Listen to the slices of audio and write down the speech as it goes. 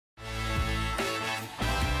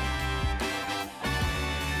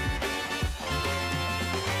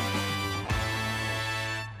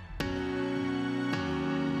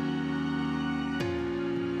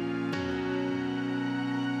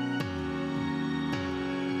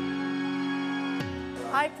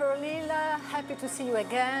Hi, Pernilla. Happy to see you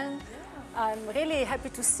again. I'm really happy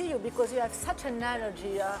to see you because you have such an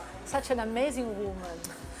energy, such an amazing woman.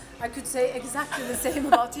 I could say exactly the same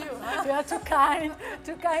about you. Huh? You are too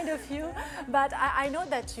kind of you. But I know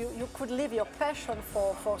that you could live your passion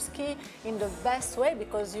for ski in the best way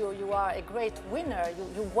because you are a great winner.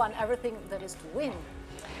 You won everything there is to win.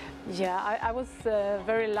 Yeah, I was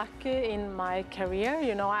very lucky in my career.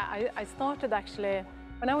 You know, I started actually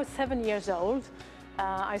when I was 7 years old.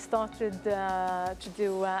 I started to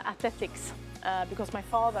do athletics because my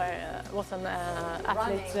father was an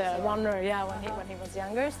runner, yeah, when he was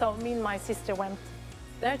younger. So me and my sister went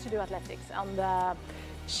there to do athletics, and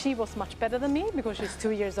she was much better than me because she's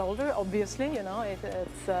 2 years older. Obviously, you know,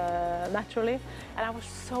 it's naturally. And I was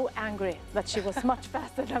so angry that she was much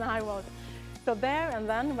faster than I was. So there and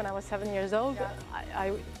then, when I was 7 years old,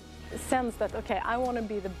 I sensed that, okay, I want to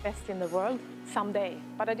be the best in the world someday.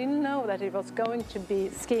 But I didn't know that it was going to be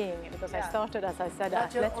skiing because I started, as I said, but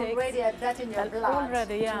athletics. You already had that in your blood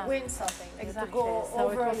already, to win something, exactly. to go so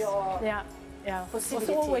over it was, your possibilities. It was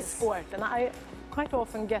always sport, and I quite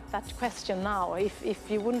often get that question now. If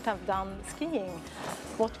you wouldn't have done skiing,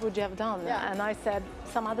 what would you have done? Yeah. And I said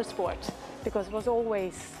some other sport, because it was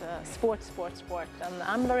always sport. And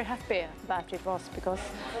I'm very happy that it was, because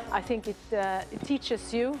I think it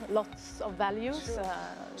teaches you lots of values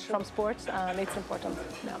from sports, and it's important.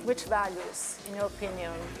 Yeah. Which values, in your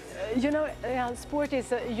opinion? You know, sport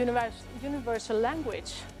is a universal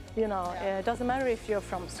language. You know, it doesn't matter if you're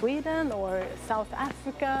from Sweden or South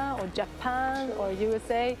Africa or Japan or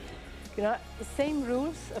USA. You know, the same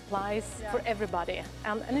rules applies for everybody,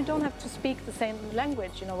 and you don't have to speak the same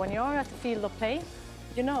language. You know, when you're at the field of play,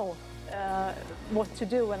 you know what to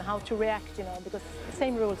do and how to react. You know, because the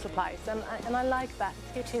same rules applies, and I like that.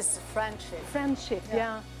 It is friendship. Friendship,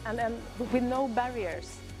 yeah, and with no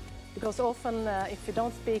barriers, because often if you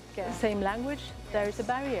don't speak the same language, there is a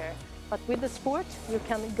barrier. But with the sport, you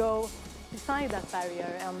can go beside that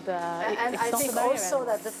barrier, and I think also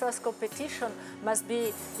that the first competition must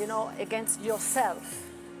be, you know, against yourself.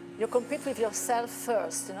 You compete with yourself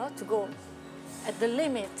first, you know, to go at the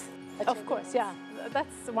limit. Of course, yeah,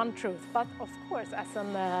 that's one truth. But of course, as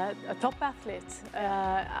a top athlete,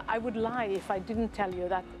 I would lie if I didn't tell you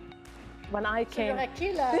that when I came. You're a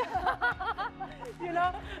killer. You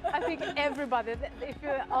know, I think everybody, if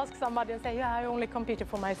you ask somebody and say, yeah, I only competed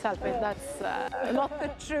for myself, that's not the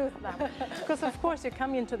truth now. Because of course you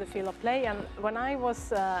come into the field of play, and when I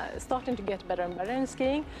was starting to get better and better in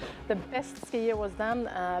skiing, the best skier was then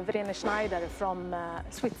Lorena from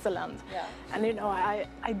Switzerland. Yeah. And you know,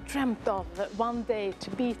 I dreamt of one day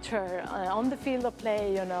to beat her on the field of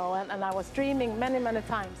play, you know, and I was dreaming many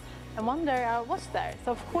times. And one day I was there.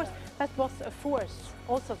 So of course that was a force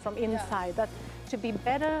also from inside, that to be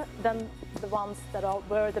better than the ones that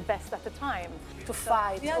were the best at the time. To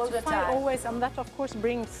fight all the time. Always, and that of course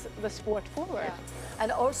brings the sport forward. Yeah.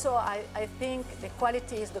 And also I think the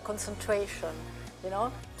quality is the concentration. You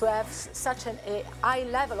know, to have such a high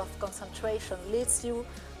level of concentration leads you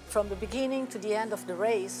from the beginning to the end of the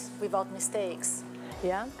race without mistakes.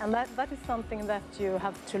 Yeah, and that is something that you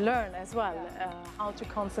have to learn as well, how to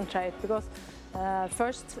concentrate, because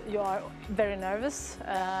first you are very nervous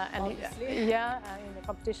and in the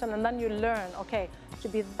competition, and then you learn, okay, to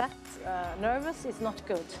be that nervous is not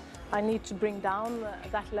good. I need to bring down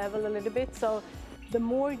that level a little bit. So the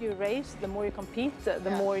more you race, the more you compete,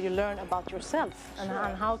 the more you learn about yourself and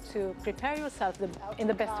how to prepare yourself in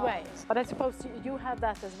the best way. But I suppose you have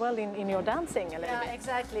that as well in your dancing a little bit. Yeah,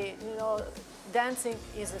 exactly. You know, dancing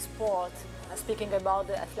is a sport, speaking about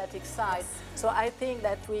the athletic side. So I think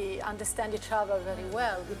that we understand each other very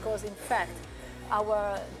well, because in fact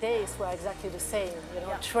our days were exactly the same. You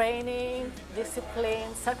know, training,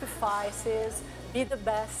 discipline, sacrifices, be the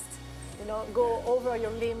best, you know, go over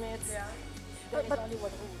your limits. Yeah. But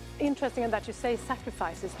interesting that you say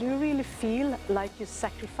sacrifices. Do you really feel like you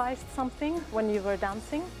sacrificed something when you were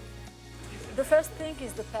dancing? The first thing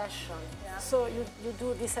is the passion. Yeah. So you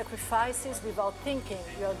do these sacrifices without thinking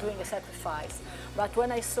you are doing a sacrifice. But when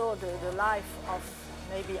I saw the life of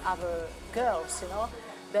maybe other girls, you know,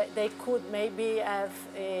 they could maybe have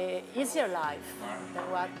an easier life than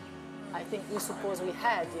what I think we suppose we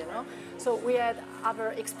had, you know. So we had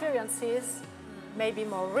other experiences, maybe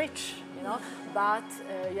more rich, you know, but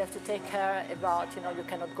you have to take care about, you know, you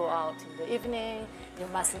cannot go out in the evening, you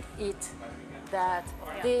mustn't eat that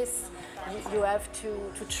or this, you have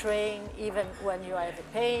to train even when you have a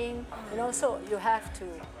pain, you know, so you have to.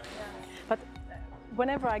 But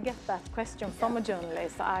whenever I get that question from a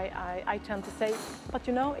journalist, I tend to say, but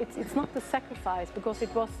you know, it's not the sacrifice, because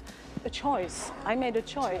it was a choice. I made a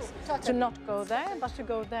choice to not go there, but to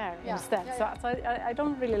go there instead. So I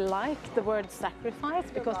don't really like the word sacrifice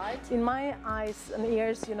because in my eyes and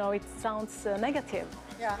ears, you know, it sounds negative.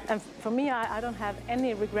 Yeah. And for me, I don't have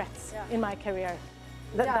any regrets in my career.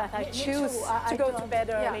 That I choose to go to bed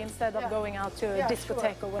early instead of going out to a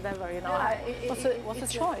discotheque or whatever, you know. It was a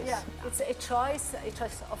choice. It's a choice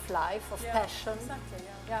of life, of passion. Exactly,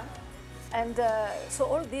 And so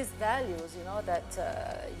all these values, you know, that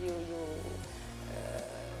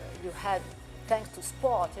you had thanks to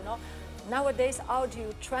sport, you know. Nowadays, how do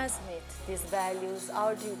you transmit these values?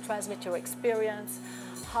 How do you transmit your experience?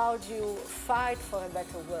 How do you fight for a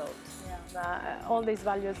better world? All these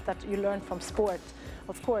values that you learn from sport,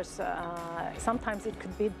 of course, sometimes it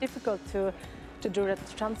could be difficult to do a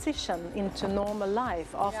transition into normal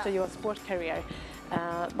life after your sport career.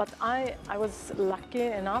 But I was lucky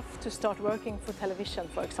enough to start working for television,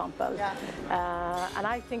 for example. And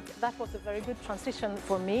I think that was a very good transition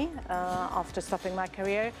for me after stopping my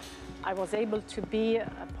career. I was able to be a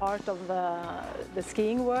part of the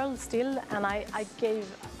skiing world still, and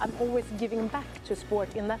I'm always giving back to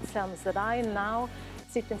sport in that sense that I now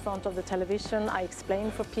sit in front of the television, I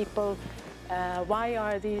explain for people why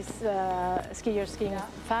are these skiers skiing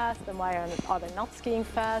fast and why are they not skiing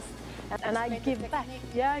fast. And I give back.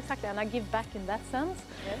 Yeah, exactly. And I give back in that sense.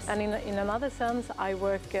 Yes. And in another sense, I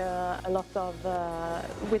work a lot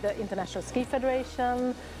with the International Ski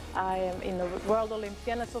Federation. I am in the World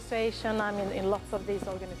Olympian Association. I'm in lots of these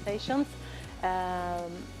organizations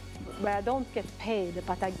where I don't get paid,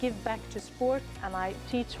 but I give back to sport and I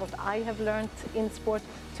teach what I have learned in sport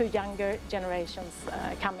to younger generations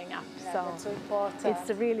coming up. Yeah, so that's so important. It's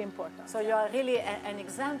really important. So you are really an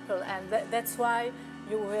example, and that's why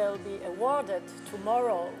you will be awarded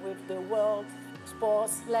tomorrow with the World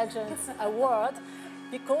Sports Legends Award,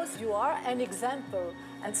 because you are an example.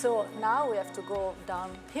 And so now we have to go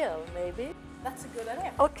downhill, maybe. That's a good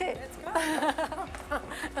idea. Okay. Let's go.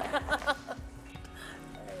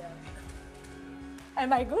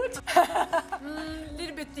 Am I good?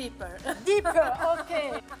 Little bit deeper. Deeper,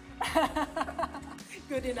 okay.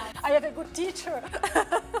 Good enough. I have a good teacher.